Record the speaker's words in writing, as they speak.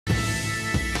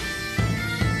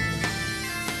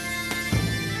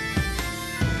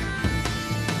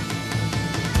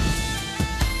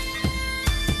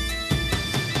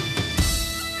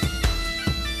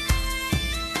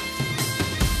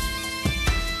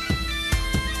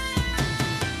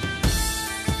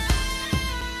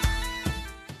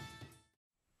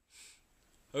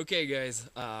Okay guys,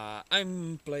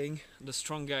 I'm playing the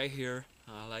strong guy here,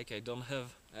 like I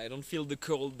don't feel the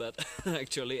cold, but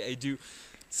actually I do.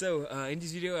 So in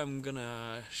this video I'm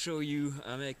gonna show you,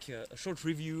 make a short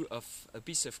review of a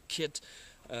piece of kit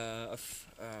of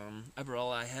apparel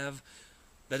I have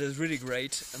that is really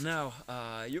great. Now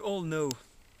you all know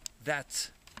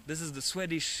that this is the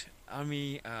Swedish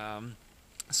Army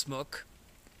smoke.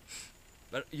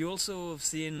 But you also have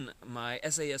seen my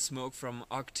SAS smoke from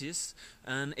Arctis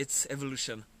and its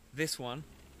evolution. This one,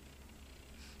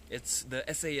 it's the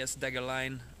SAS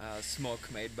DaggerLine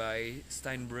smoke made by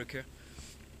Steinbrücke.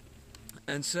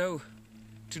 And so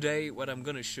today what I'm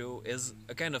gonna show is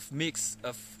a kind of mix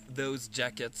of those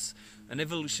jackets, an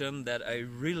evolution that I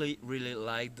really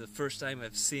liked the first time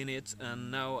I've seen it,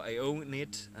 and now I own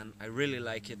it and I really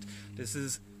like it. This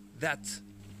is that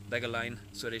DaggerLine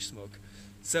Swedish smoke.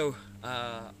 So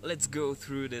let's go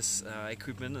through this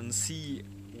equipment and see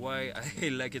why I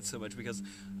like it so much, because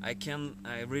I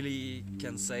really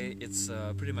can say it's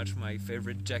pretty much my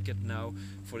favorite jacket now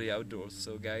for the outdoors.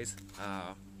 So guys,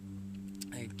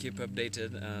 I keep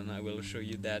updated and I will show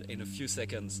you that in a few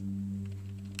seconds.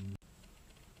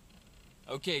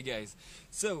 Okay guys,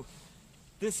 so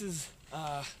this is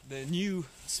the new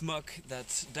smoke that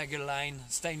DaggerLine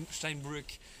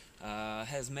Steinbrücke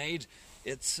has made.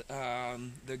 It's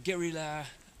the Guerilla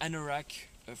Anorak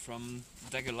from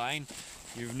DaggerLine.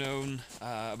 You've known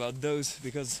about those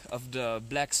because of the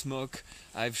black smoke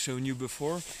I've shown you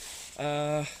before.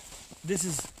 This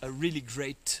is a really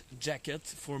great jacket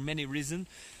for many reasons.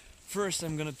 First,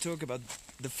 I'm gonna talk about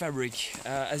the fabric.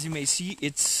 As you may see,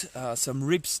 it's some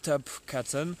ripstop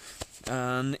cotton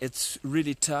and it's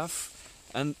really tough,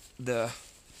 and the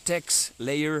text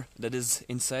layer that is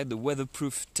inside, the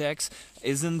weatherproof text,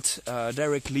 isn't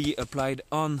directly applied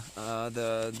on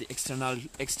the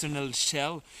external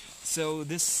shell. So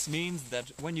this means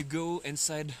that when you go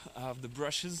inside of the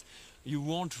brushes, you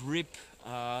won't rip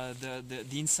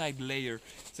the inside layer.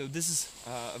 So this is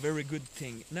a very good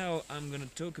thing. Now I'm gonna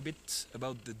talk a bit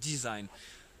about the design.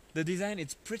 The design,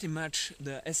 it's pretty much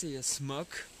the SAS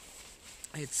smoke.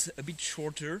 It's a bit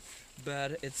shorter,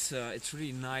 but it's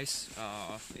really nice.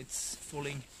 It's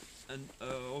falling and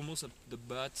almost at the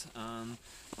butt, and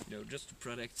just to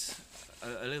protect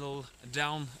a little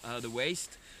down the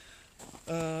waist.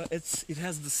 It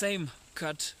has the same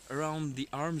cut around the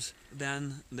arms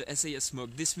than the SAS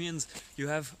smoke. This means you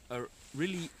have a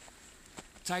really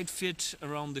tight fit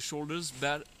around the shoulders,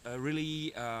 but a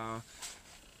really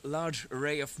large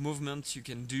array of movements you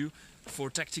can do for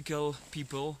tactical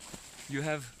people.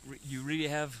 You really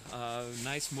have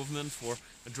nice movement for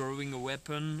drawing a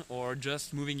weapon or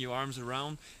just moving your arms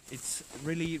around. It's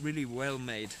really well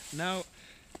made. Now,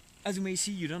 as you may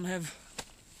see, you don't have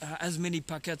as many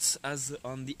pockets as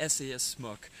on the SAS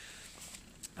smoke.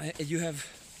 You have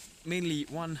mainly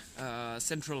one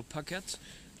central pocket.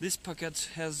 This pocket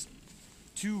has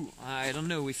two, I don't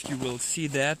know if you will see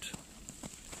that.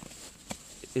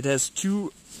 It has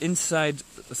two inside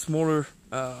smaller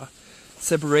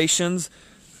separations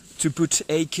to put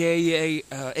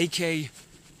AK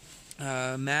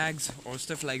mags or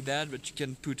stuff like that, but you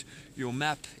can put your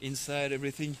map inside,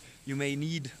 everything you may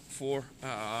need for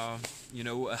a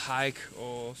hike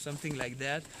or something like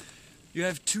that. You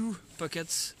have two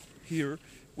pockets here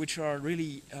which are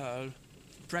really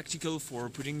practical for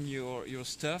putting your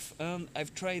stuff, and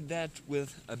I've tried that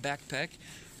with a backpack.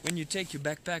 When you take your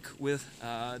backpack with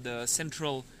the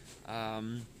central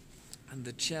and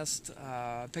the chest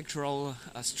pectoral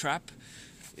strap,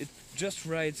 it's just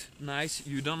right nice.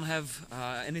 You don't have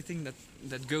anything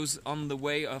that goes on the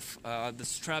way of the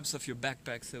straps of your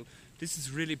backpack, so this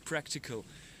is really practical.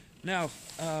 Now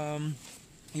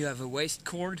you have a waist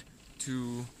cord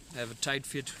to have a tight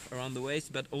fit around the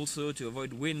waist, but also to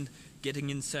avoid wind getting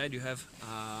inside, you have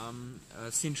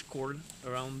a cinch cord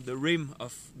around the rim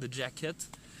of the jacket.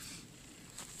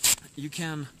 You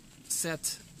can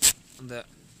set the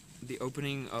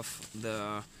opening of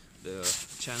the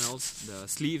channels, the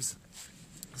sleeves,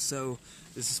 so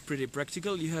this is pretty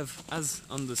practical. You have, as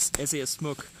on the SAS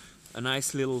smoke, a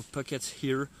nice little pocket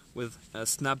here with a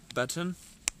snap button.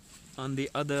 On the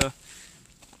other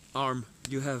arm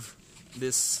you have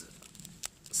this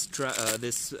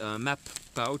map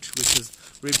pouch, which is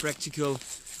really practical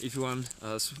if you want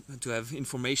to have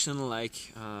information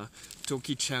like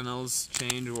talkie channels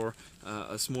change or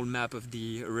a small map of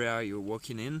the area you're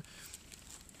walking in.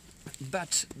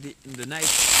 But the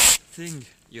nice thing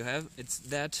you have, it's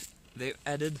that they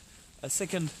added a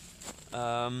second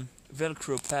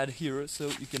velcro pad here,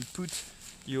 so you can put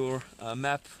your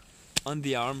map on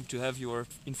the arm to have your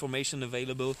information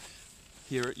available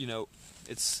here, you know,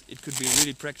 it could be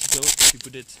really practical if you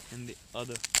put it in the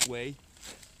other way.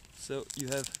 So you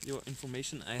have your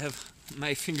information. I have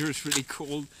my fingers really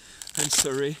cold, I'm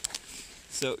sorry.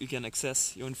 So you can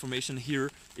access your information here.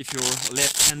 If you're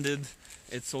left-handed,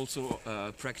 it's also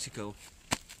practical.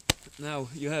 Now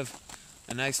you have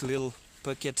a nice little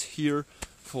pocket here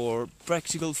for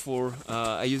practical. For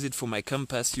I use it for my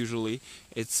compass usually.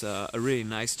 It's a really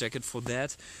nice jacket for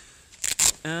that.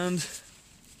 And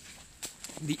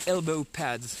the elbow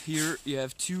pads here you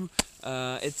have two.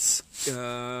 It's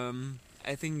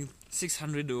I think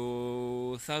 600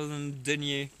 or 1000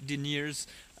 deniers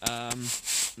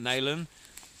nylon,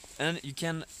 and you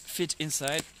can fit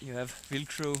inside. You have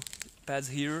Velcro pads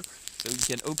here, so you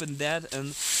can open that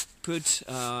and put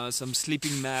some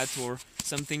sleeping mat or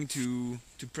something to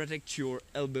protect your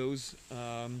elbows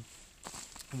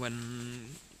when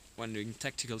doing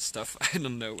tactical stuff. I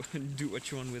don't know, do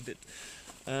what you want with it.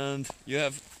 And you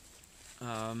have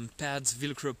pads,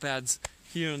 Velcro pads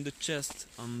here on the chest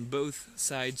on both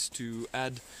sides to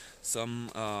add some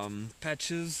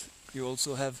patches. You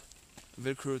also have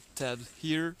Velcro tab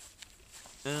here,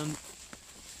 and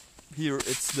here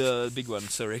it's the big one,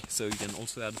 sorry, so you can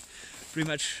also add pretty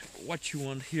much what you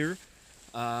want here.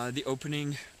 The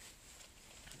opening,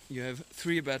 you have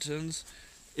 3 buttons.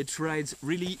 It rides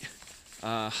really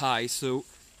high, so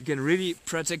you can really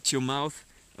protect your mouth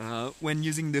when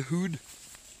using the hood,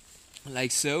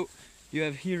 like so. You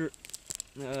have here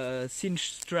a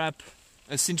cinch strap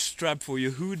for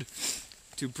your hood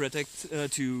to protect,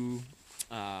 to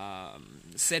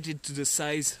set it to the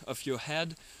size of your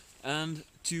head, and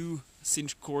 2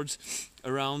 cinch cords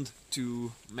around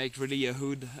to make really a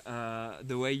hood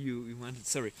the way you want it.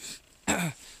 Sorry.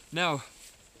 Now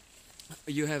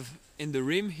you have in the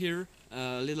rim here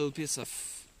a little piece of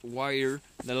wire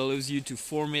that allows you to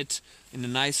form it in a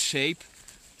nice shape.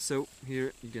 So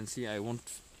here you can see, I won't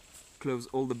close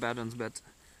all the buttons, but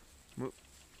well,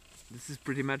 this is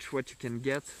pretty much what you can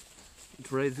get.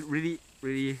 It rides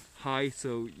really high,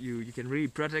 so you can really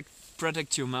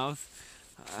protect your mouth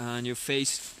and your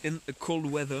face in a cold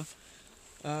weather.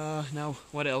 Now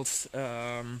what else?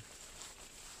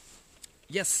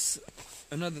 Yes,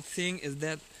 another thing is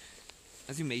that,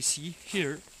 as you may see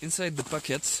here inside the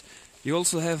pockets, you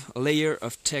also have a layer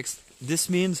of text. This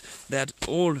means that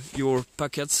all your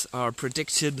pockets are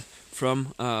protected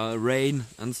from rain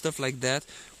and stuff like that,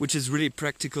 which is really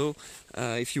practical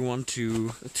if you want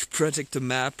to protect a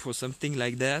map or something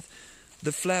like that.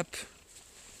 The flap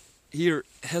here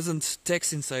hasn't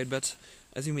text inside, but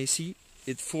as you may see,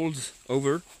 it folds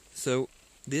over, so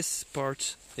this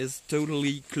part is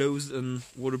totally closed and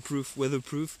waterproof,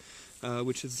 weatherproof,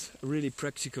 which is really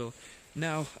practical.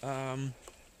 Now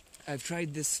I've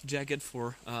tried this jacket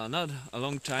for not a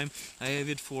long time. I have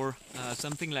it for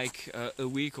something like a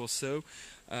week or so,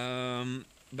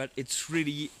 but it's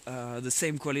really the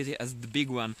same quality as the big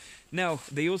one. Now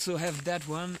they also have that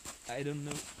one. I don't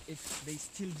know if they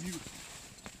still do,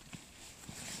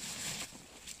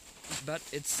 but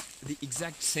it's the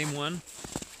exact same one,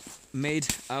 made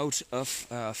out of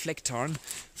flak tarn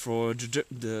for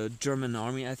the German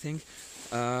army, I think.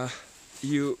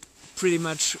 You pretty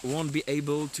much won't be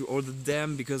able to order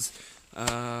them because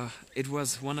it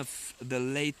was one of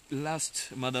the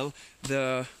last model.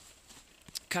 The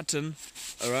cotton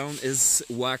around is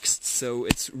waxed, so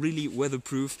it's really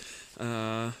weatherproof,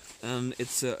 and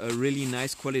it's a really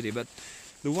nice quality. But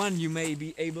the one you may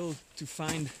be able to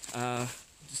find,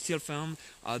 still found,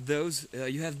 are those.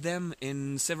 You have them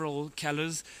in several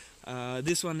colors.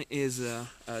 This one is a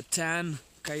tan,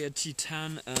 coyote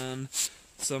tan, and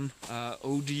some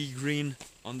OD green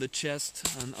on the chest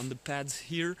and on the pads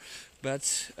here,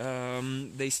 but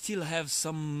they still have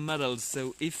some models,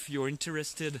 so if you're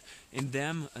interested in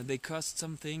them, they cost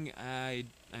something.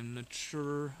 I'm not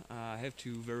sure, I have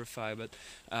to verify, but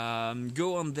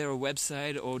go on their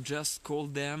website or just call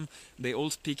them. They all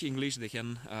speak English, they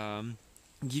can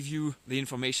give you the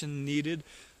information needed.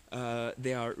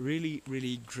 They are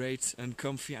really great and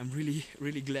comfy. I'm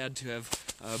really glad to have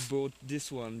bought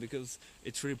this one because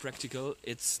it's really practical.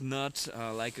 It's not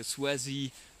like a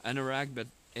Swazi Anorak, but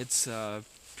it's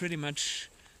pretty much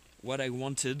what I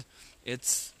wanted.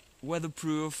 It's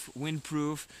weatherproof,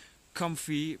 windproof,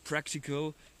 comfy,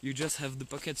 practical. You just have the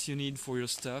pockets you need for your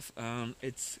stuff.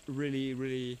 It's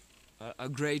really a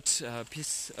great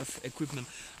piece of equipment.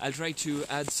 I'll try to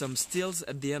add some stills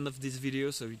at the end of this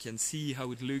video so you can see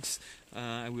how it looks.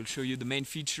 I will show you the main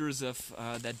features of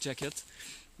that jacket.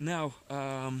 Now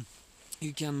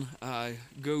you can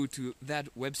go to that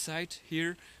website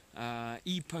here,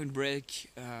 e-pointbrek,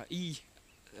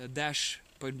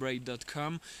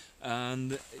 e-pointbrek.com,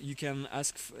 and you can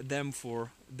ask them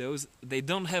for those. They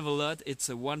don't have a lot, it's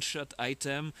a one-shot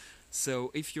item,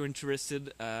 so if you're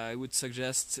interested, I would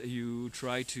suggest you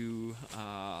try to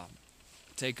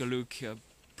take a look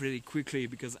pretty quickly,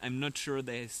 because I'm not sure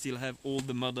they still have all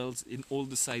the models in all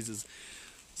the sizes.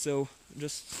 So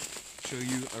just show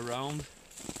you around.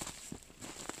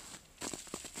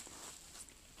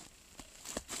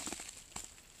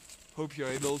 Hope you're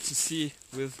able to see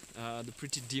with the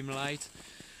pretty dim light.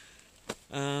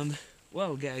 And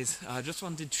well, guys, I just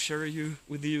wanted to share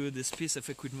with you this piece of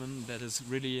equipment that is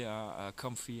really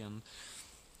comfy and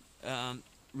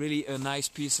really a nice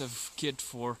piece of kit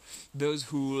for those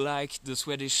who like the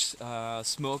Swedish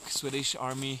Swedish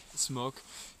Army smoke,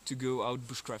 to go out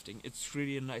bushcrafting. It's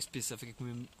really a nice piece of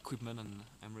equipment, and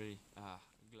I'm really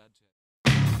glad to.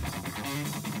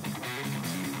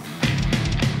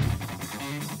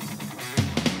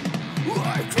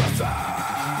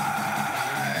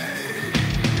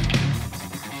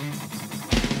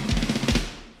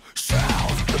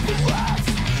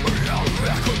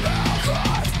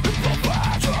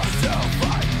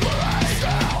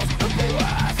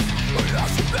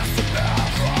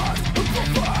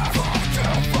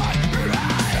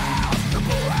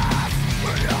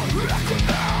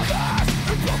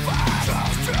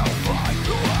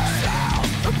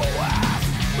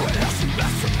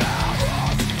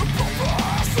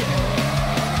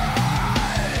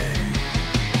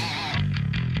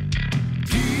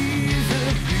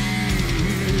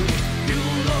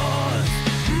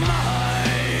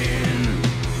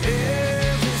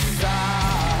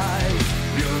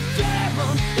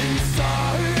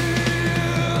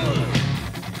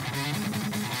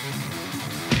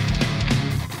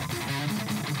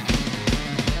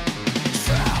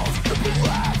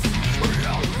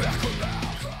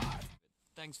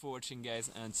 Thanks for watching, guys,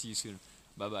 and see you soon.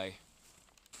 Bye bye.